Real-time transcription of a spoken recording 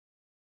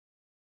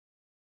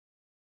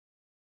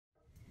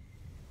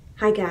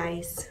Hi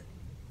guys.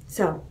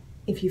 So,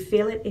 if you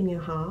feel it in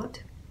your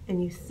heart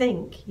and you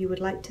think you would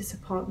like to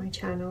support my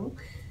channel,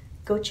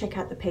 go check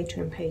out the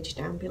Patreon page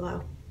down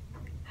below.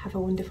 Have a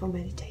wonderful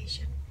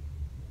meditation.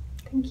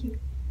 Thank you.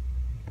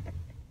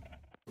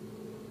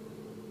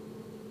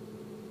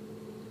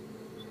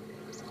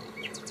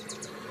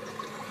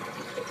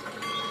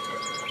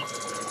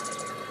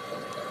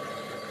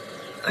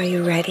 Are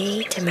you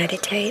ready to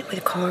meditate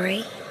with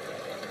Cory?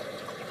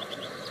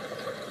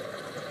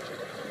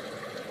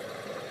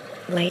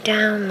 Lay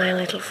down, my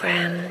little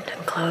friend,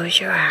 and close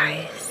your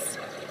eyes.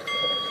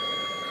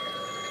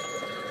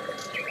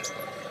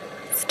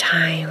 It's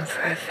time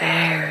for a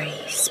very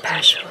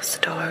special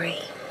story.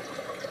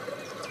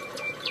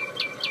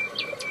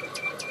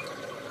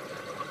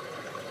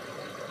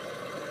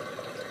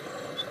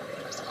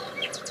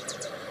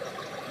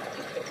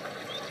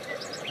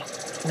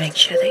 Make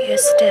sure that you're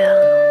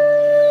still.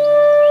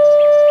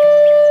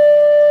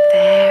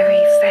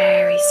 Very,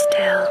 very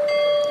still.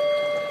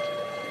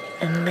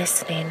 And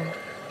listening.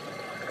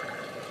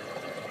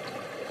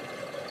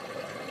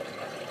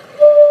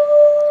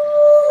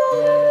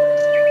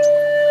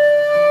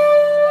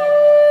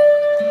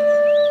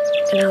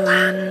 In a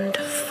land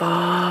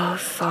far,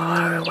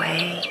 far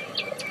away,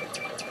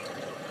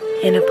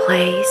 in a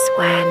place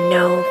where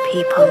no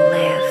people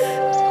live,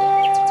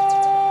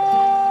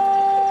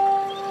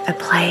 a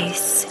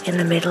place in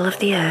the middle of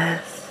the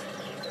earth,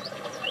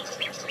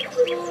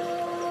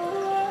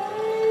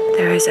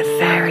 there is a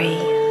very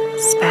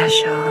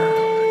special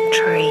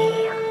tree.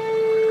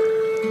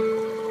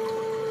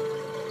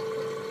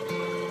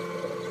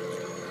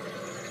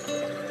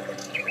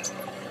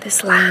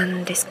 This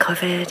land is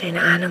covered in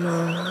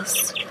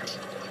animals,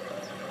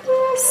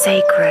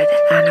 sacred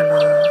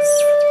animals,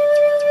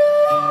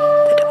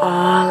 that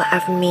all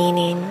have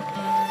meaning,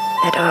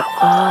 that are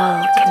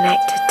all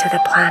connected to the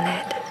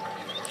planet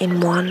in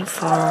one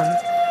form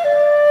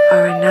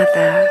or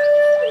another.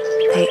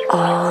 They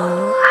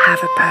all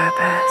have a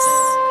purpose.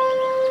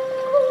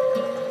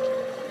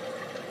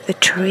 The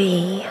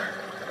tree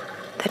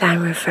that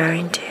I'm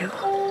referring to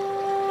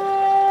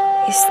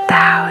is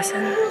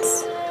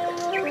thousands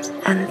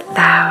and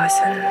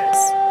thousands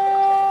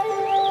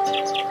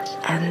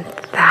and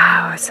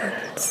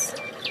thousands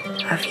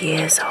of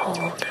years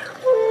old.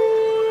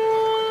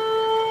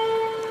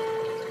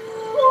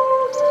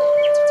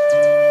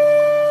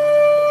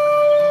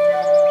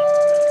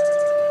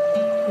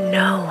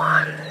 No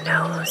one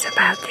knows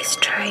about this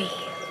tree,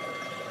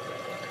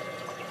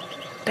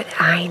 but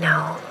I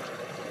know,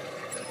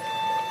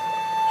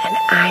 and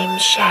I'm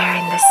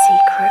sharing the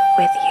secret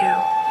with you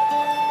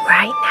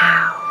right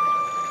now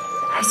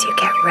as you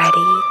get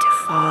ready to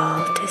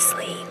fall to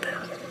sleep.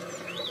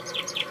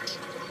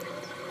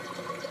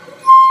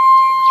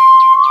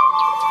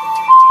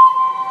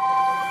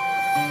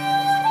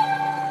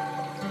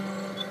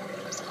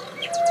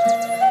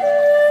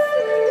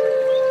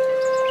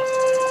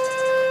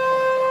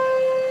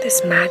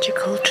 This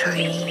magical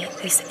tree,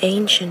 this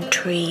ancient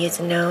tree,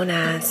 is known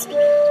as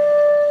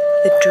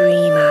the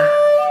dreamer.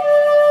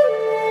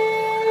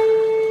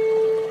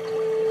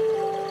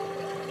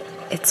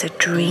 It's a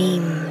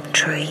dream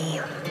tree.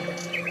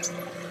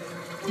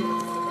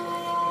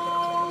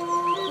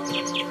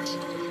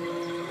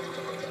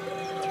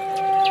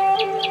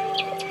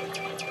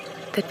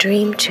 The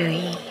dream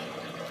tree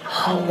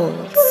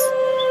holds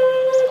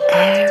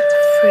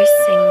every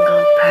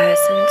single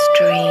person's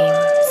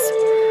dreams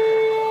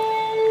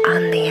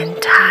on the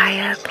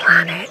entire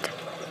planet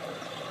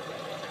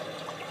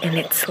in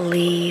its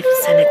leaves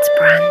and its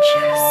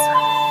branches.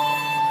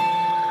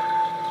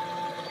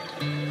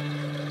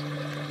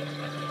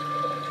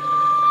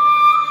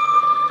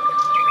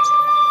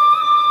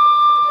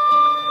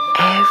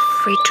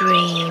 Every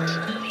dream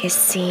is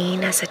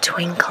seen as a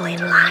twinkling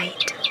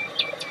light,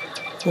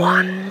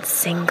 one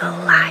single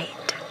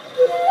light.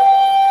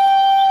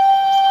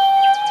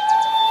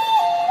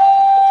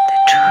 The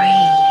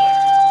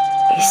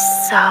tree is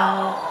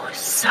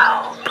so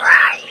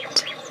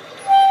bright.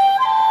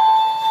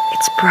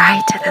 It's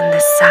brighter than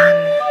the sun,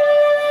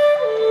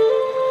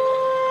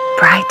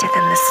 brighter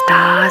than the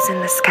stars in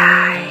the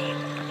sky,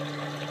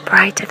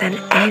 brighter than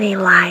any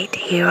light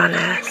here on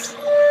earth.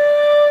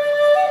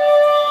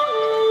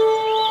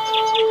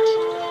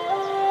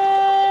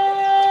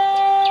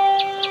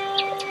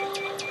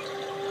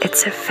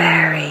 It's a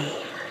very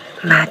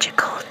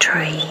magical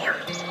tree.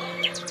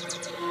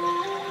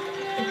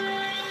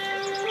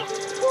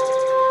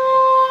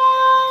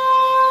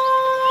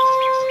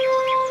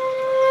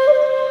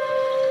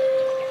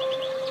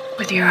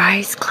 With your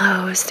eyes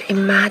closed,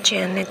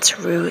 imagine its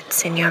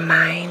roots in your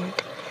mind.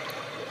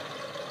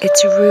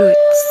 Its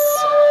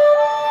roots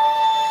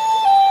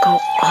go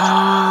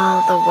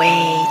all the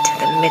way to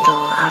the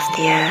middle of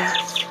the earth.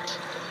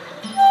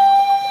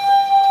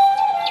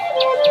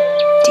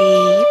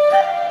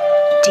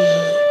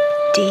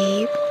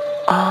 Deep,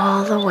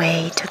 all the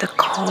way to the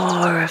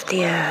core of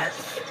the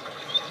earth,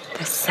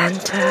 the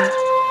center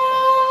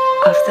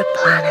of the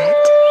planet.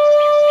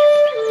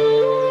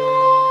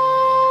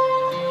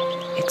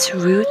 Its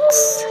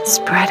roots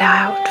spread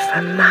out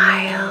for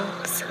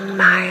miles and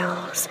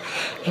miles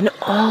in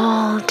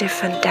all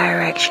different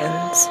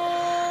directions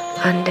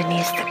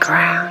underneath the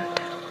ground.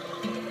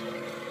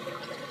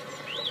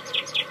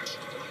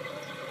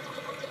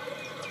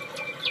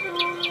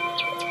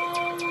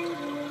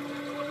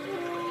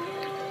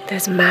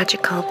 There's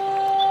magical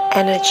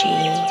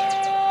energy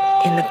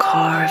in the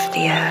core of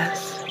the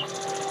earth,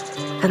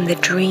 and the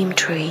dream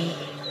tree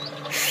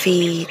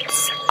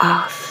feeds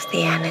off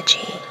the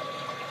energy.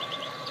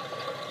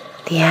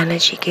 The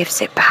energy gives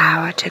it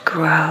power to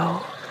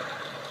grow,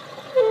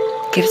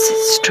 gives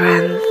it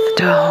strength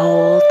to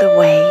hold the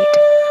weight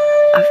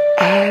of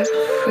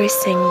every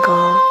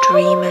single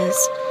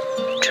dreamer's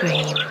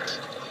dream.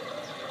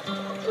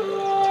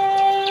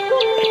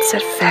 It's a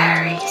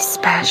very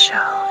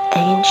special,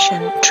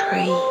 ancient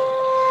tree.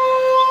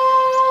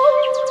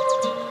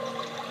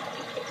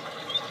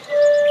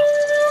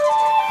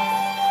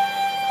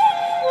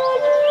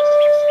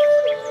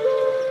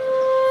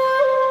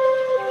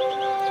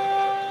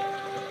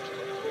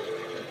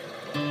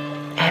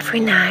 Every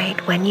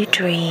night when you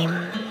dream,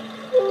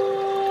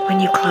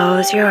 when you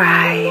close your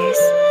eyes,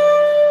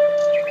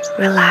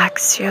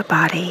 relax your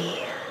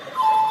body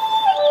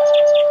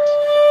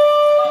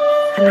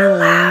and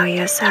allow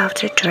yourself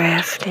to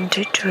drift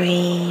into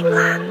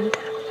dreamland.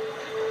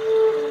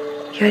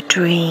 Your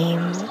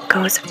dream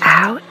goes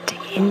out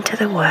into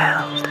the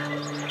world,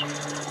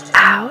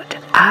 out,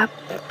 up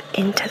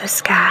into the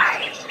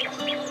sky,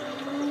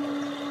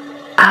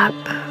 up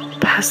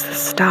past the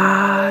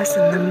stars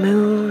and the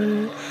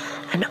moon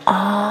and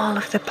all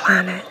of the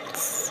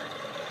planets.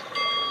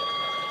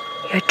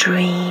 Your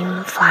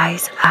dream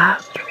flies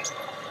up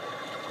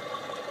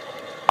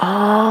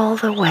all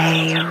the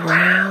way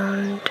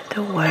around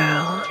the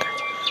world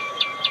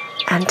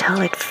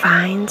until it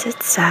finds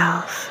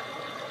itself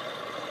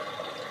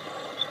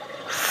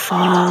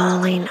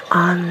falling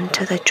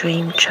onto the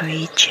dream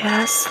tree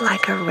just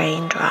like a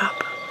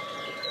raindrop.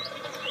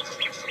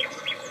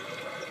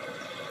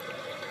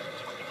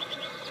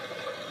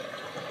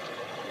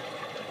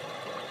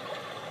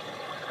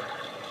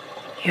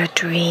 Your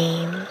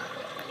dream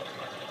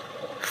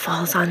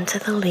falls onto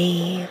the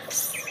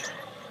leaves,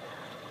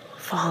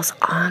 falls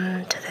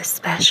onto the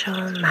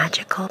special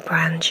magical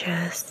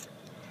branches,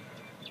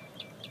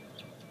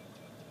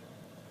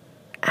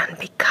 and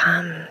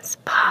becomes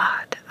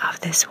part of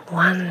this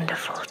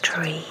wonderful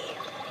tree.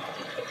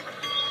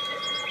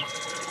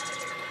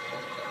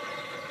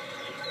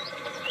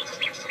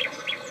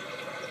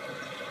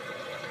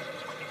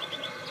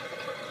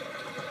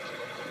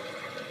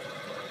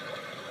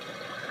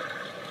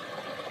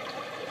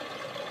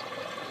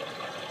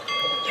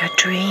 Your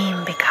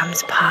dream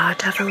becomes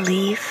part of a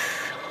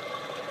leaf,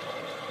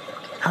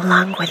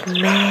 along with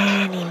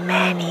many,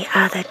 many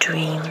other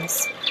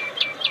dreams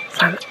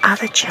from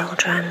other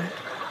children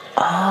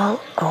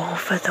all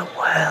over the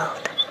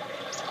world.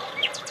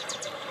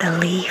 The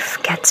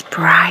leaf gets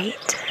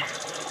bright,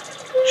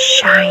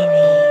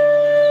 shiny,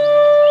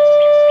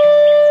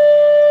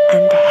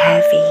 and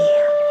heavy,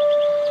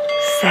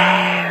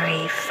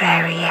 very,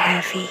 very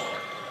heavy.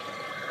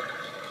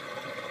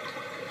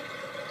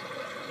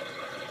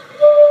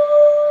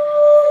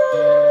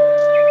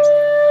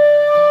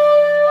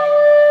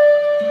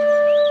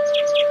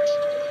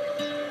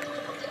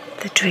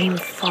 The dream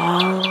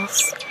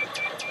falls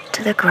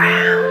to the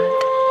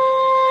ground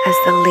as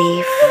the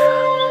leaf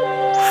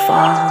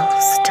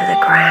falls to the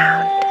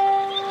ground.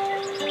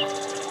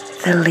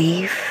 The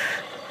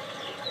leaf,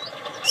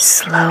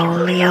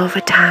 slowly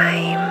over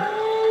time,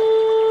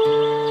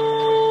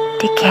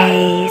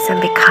 decays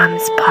and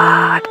becomes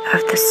part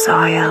of the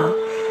soil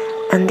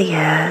and the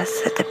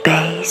earth at the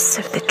base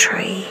of the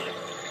tree.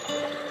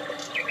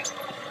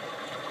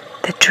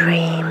 The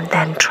dream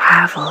then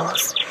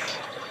travels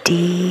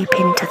deep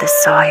into the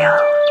soil.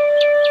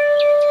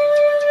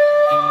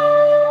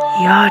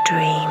 Your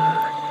dream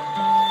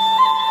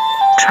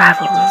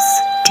travels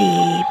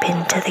deep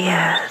into the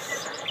earth,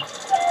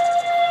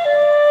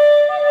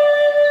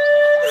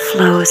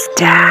 flows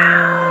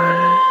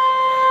down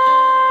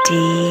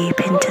deep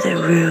into the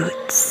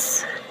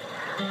roots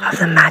of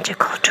the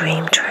magical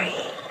dream tree.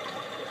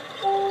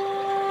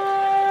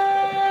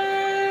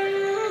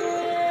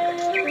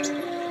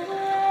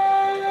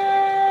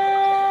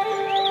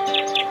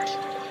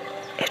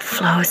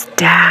 Flows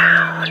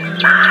down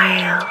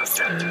miles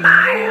and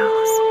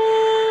miles,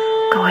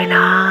 going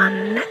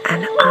on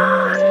and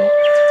on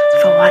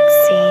for what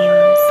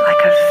seems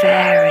like a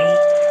very,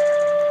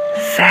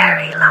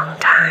 very long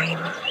time.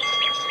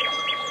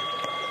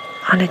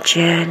 On a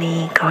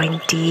journey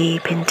going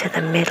deep into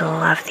the middle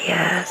of the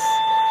earth,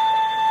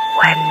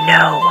 where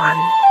no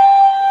one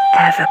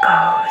ever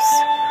goes,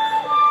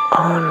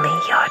 only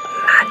your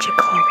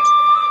magical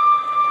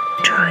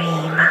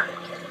dream.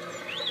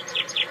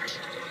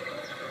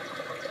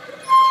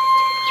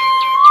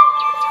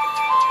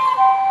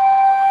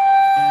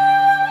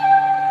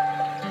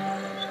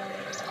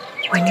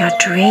 When your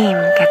dream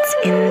gets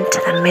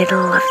into the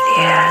middle of the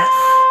earth,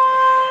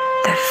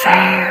 the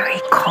very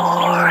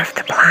core of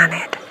the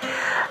planet,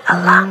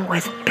 along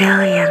with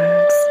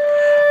billions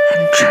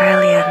and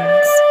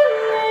trillions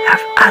of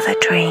other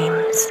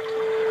dreams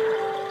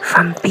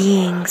from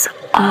beings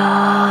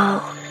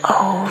all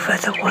over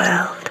the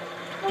world.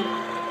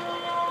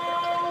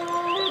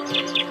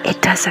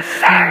 It does a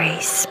very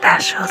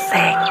special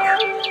thing.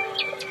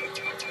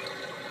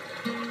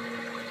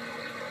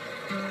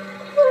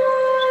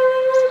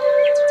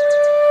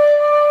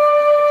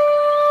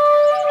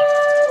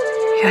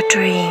 Your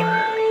dream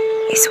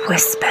is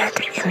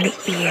whispered in the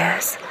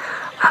ears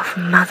of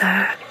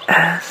Mother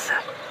Earth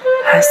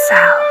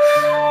herself.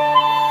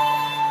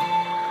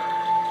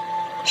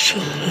 She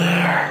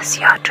hears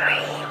your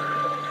dream,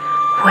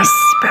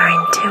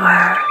 whispering to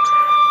her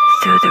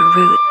through the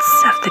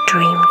roots of the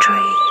dream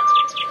tree.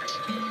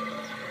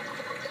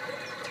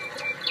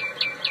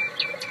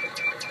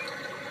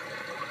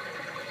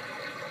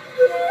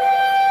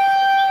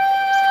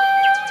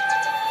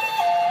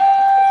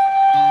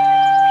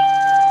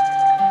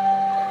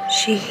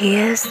 She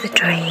hears the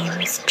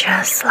dreams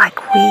just like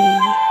we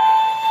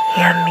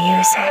hear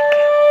music,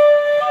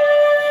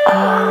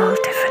 all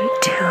different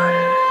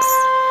tunes,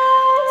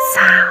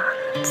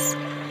 sounds,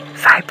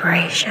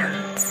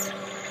 vibrations,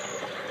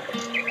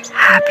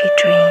 happy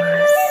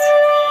dreams,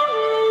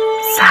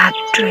 sad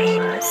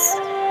dreams,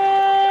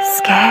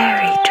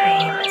 scary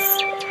dreams.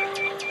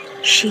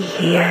 She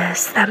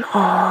hears them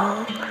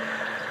all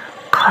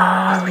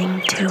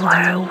calling to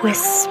her,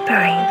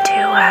 whispering to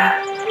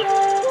her.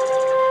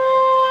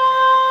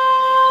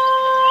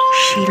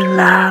 She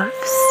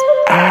loves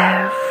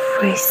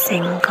every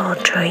single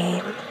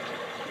dream.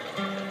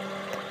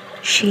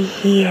 She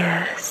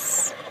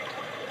hears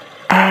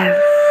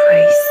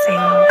every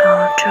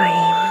single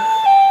dream.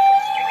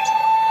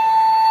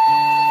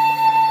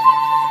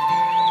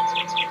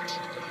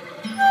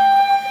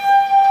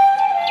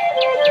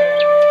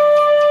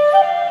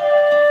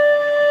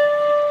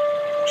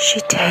 She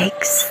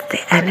takes the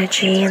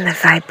energy and the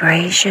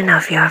vibration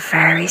of your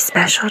very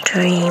special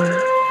dream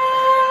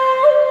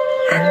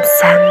and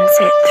sends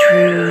it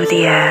through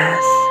the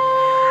earth.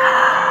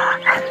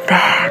 And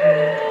then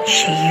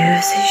she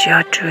uses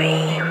your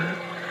dream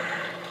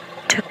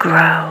to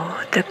grow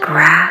the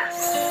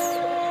grass,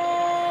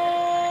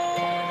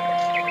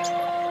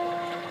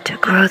 to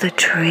grow the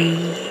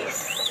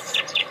trees.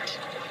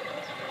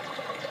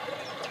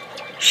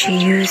 She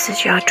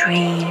uses your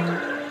dream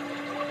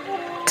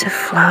to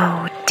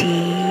flow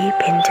deep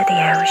into the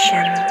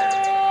ocean.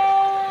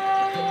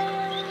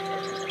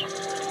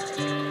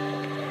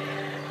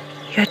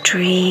 Your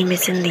dream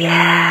is in the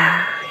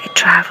air, it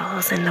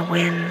travels in the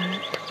wind.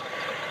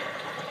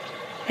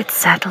 It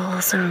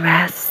settles and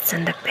rests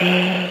in the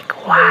big,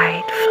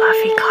 white,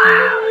 fluffy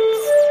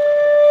clouds.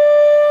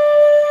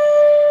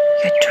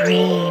 Your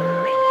dream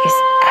is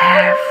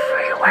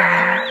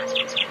everywhere,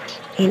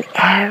 in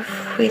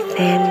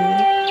everything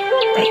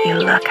that you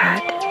look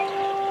at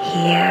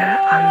here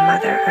on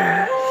Mother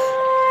Earth.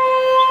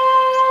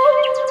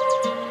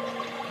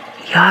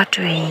 Your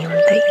dream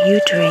that you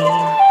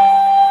dream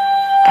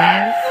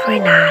every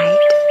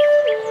night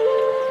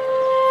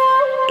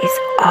is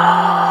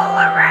all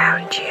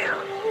around you,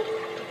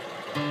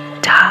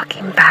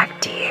 talking back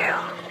to you,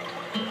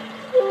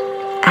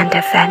 and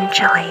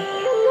eventually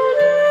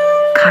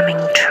coming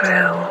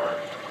true.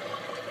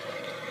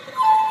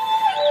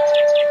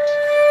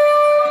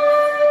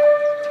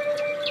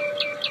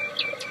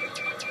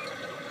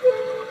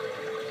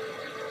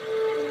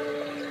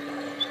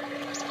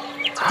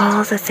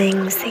 All the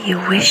things that you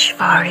wish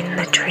for in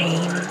the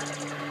dream,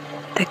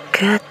 the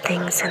good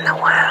things in the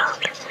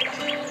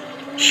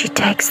world, she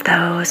takes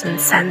those and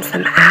sends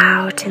them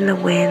out in the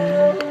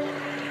wind,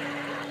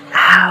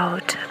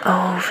 out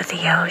over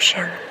the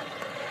ocean.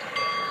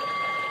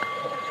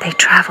 They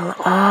travel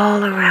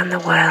all around the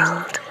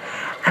world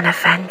and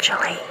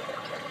eventually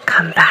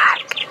come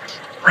back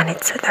when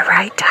it's at the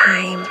right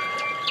time.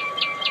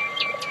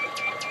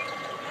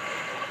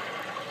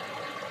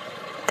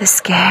 The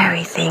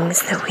scary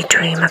things that we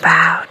dream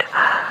about,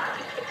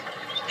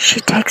 she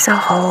takes a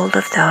hold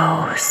of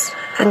those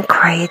and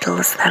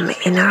cradles them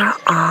in her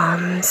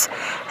arms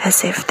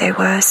as if they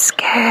were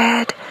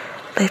scared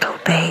little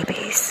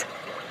babies.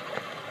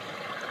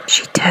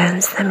 She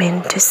turns them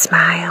into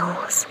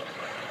smiles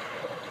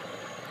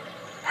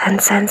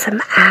and sends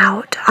them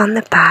out on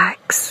the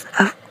backs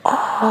of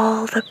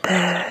all the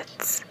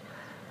birds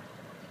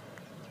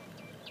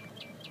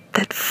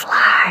that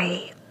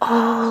fly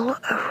all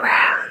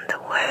around the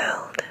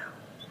world.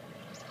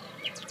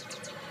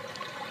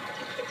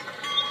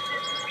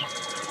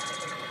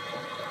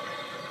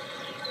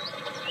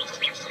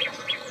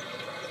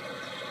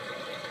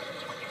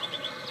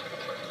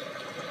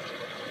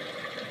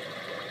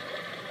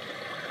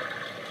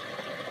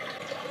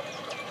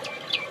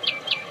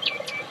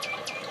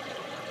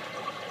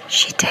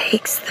 She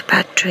takes the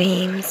bad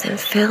dreams and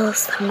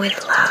fills them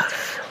with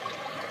love.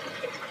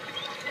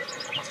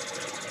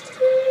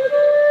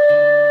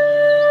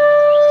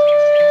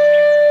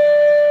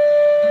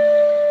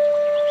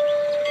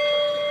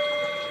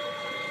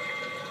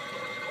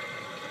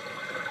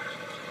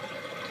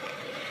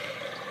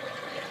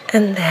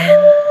 And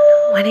then,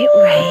 when it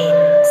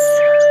rains,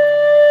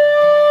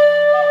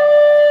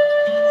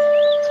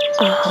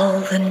 all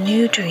the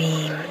new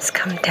dreams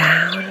come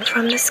down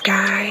from the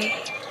sky,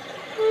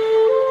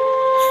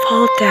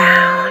 fall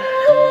down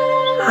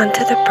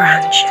onto the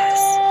branches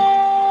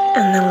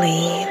and the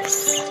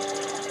leaves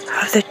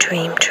of the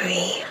dream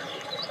tree.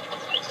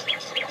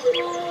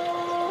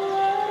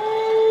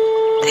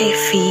 They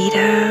feed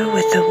her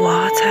with the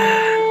water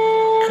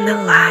and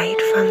the light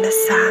from the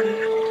sun,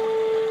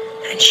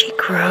 and she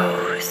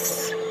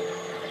grows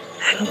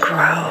and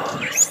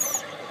grows.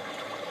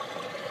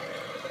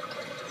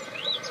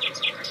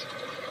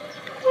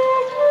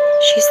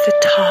 She's the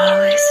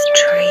tallest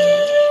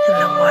tree in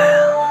the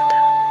world.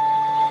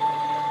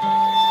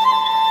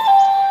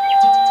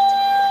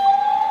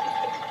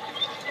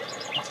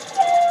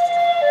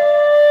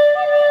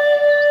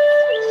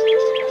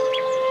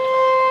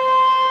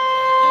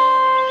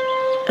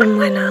 And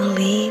when our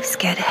leaves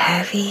get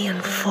heavy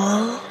and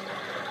full,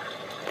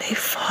 they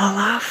fall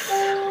off,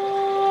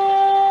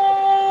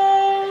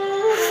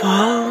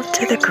 fall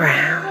to the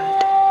ground.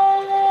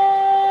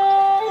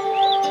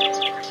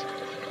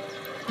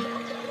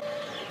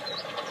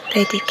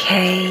 They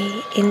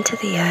decay into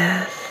the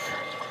earth,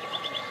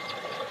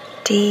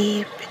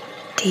 deep,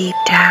 deep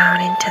down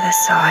into the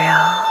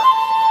soil,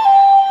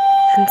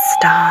 and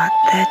start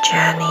their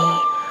journey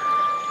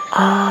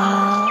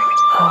all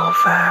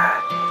over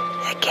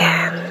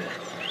again,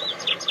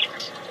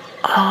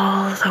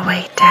 all the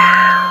way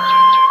down,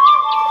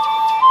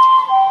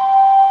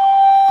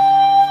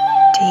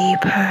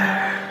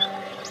 deeper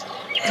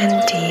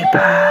and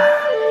deeper,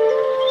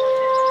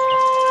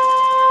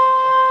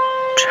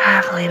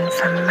 traveling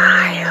for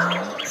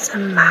miles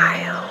and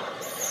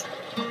miles.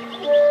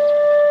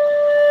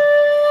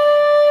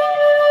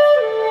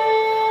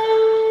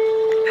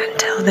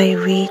 Until they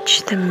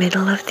reach the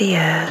middle of the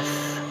earth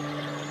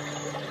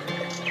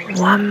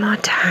one more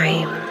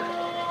time,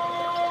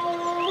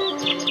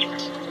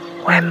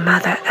 where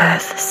Mother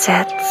Earth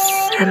sits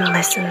and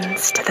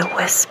listens to the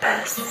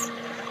whispers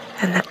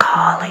and the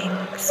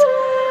callings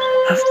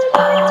of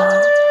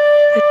all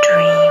the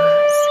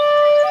dreams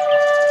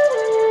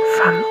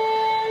from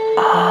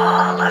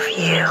all of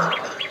you.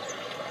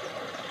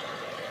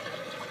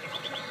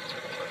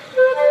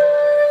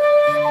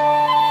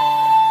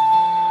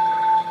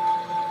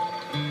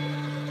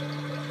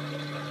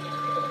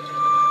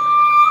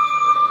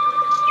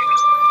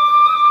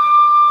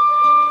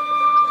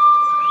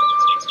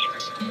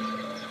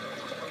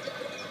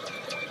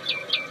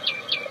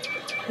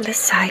 The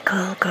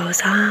cycle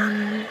goes on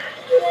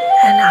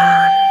and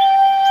on.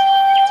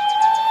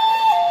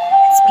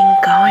 It's been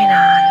going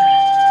on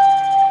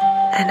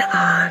and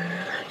on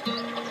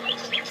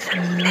for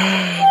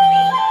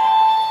many,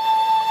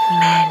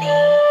 many,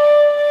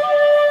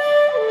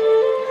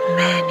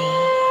 many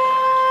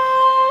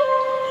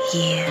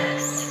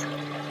years.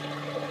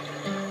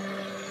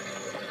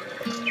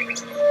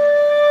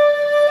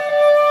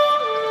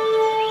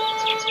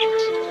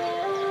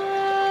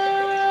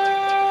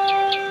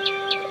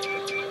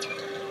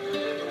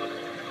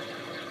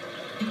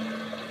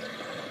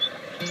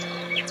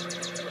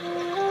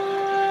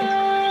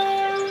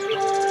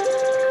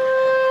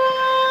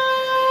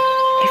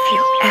 If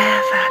you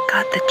ever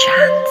got the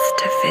chance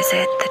to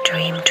visit the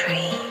dream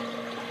tree,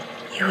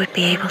 you would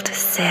be able to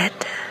sit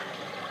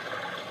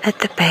at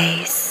the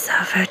base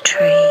of her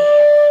tree.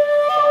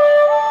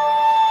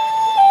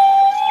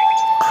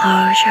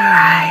 Close your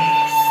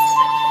eyes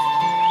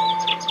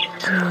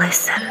and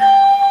listen.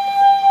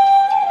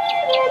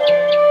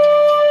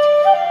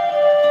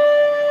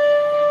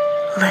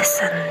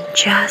 Listen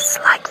just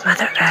like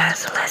Mother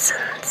Earth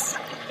listens.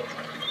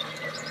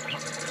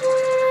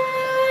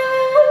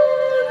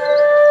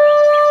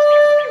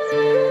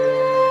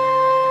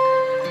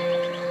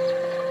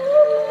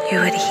 You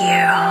would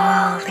hear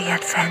all the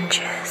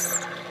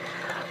adventures,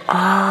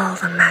 all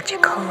the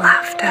magical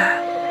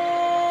laughter,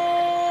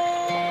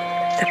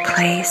 the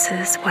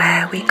places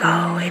where we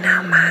go in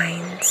our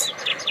minds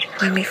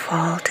when we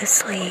fall to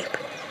sleep,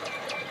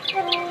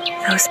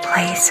 those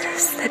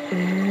places that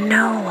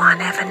no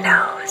one ever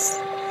knows.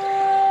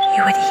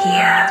 You would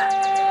hear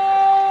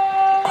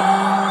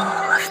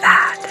all of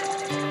that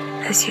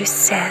as you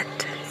sit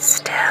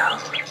still,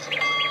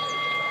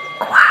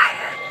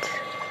 quiet,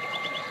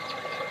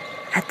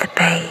 at the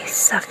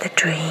base of the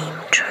dream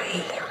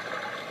tree.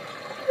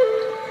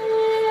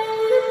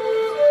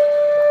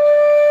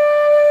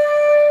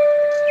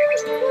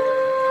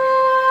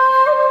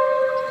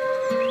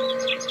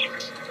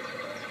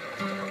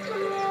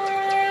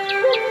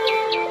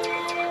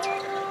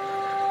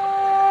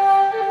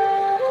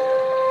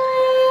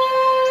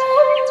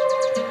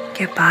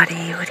 Your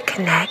body would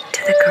connect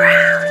to the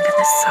ground and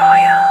the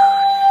soil,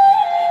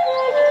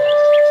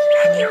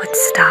 and you would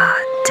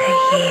start to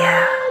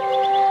hear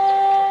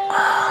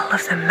all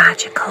of the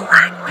magical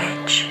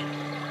language,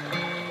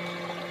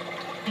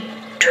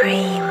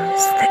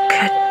 dreams that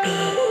could be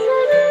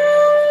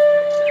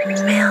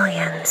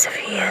millions of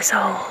years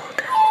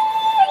old.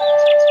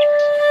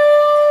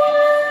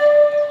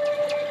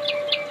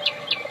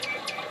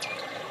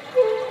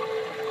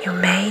 You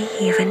may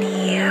even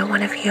hear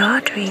one of your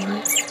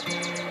dreams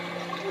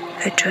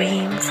a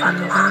dream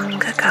from long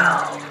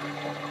ago.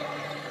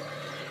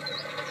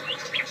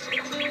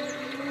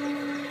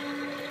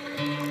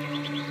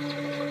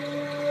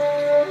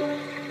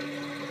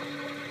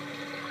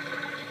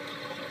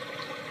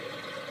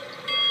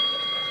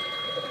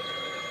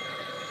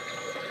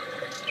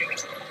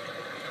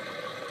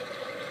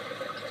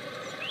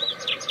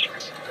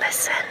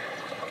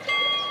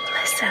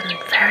 Listen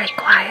very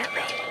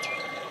quietly.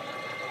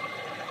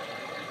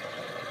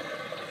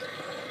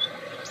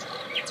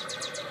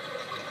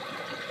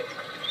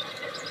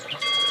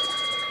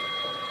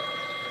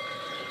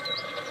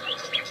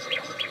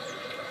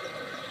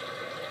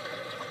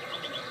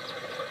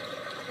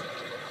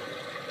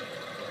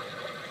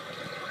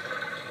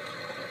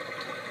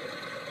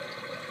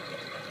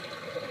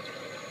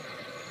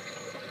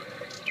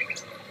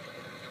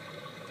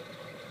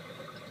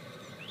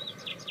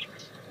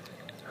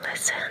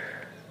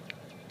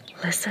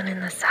 Listen in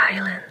the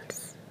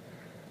silence.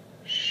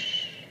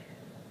 Shh.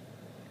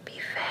 Be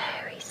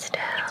very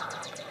still.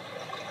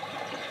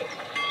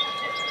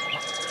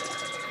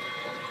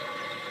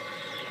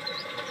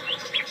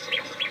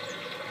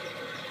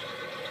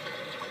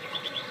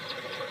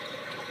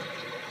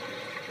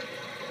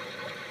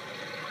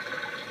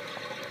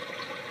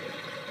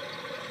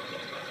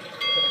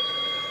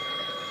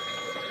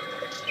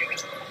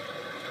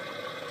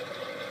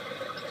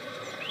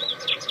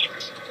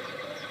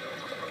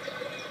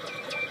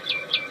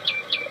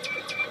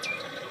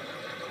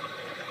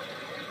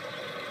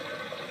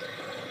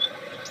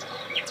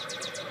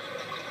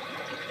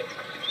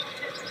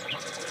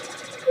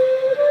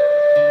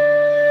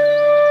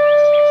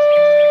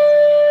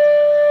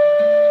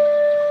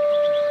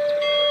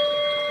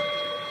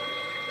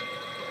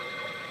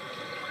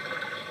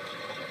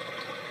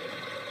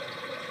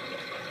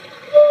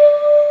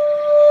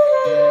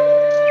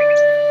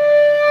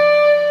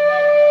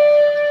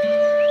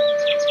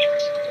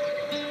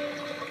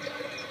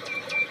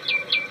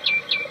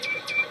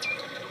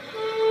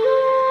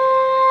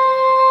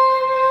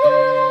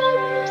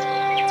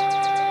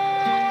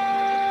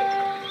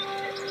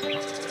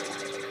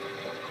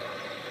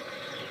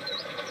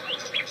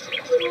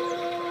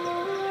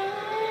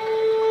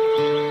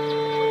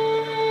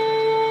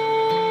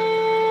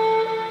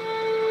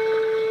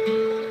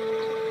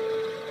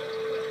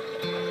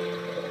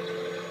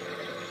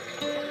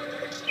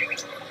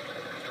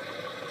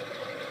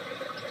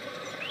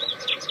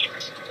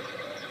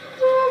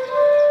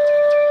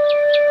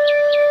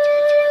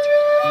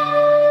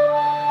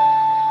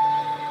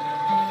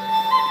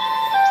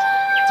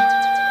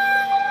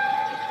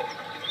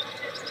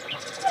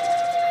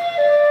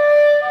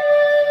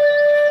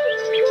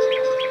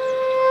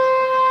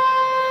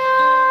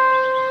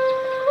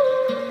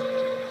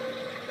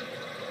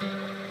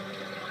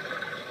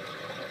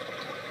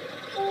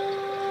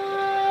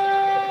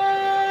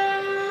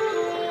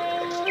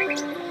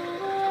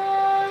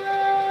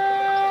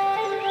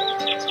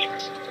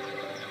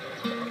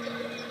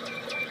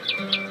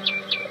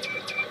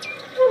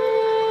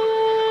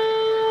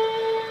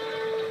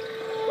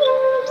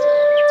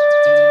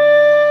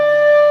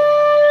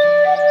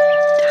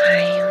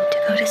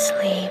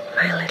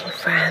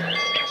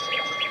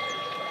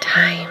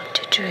 Time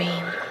to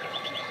dream.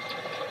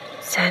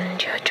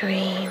 Send your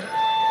dream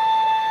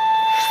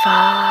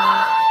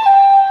far,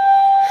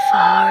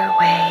 far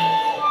away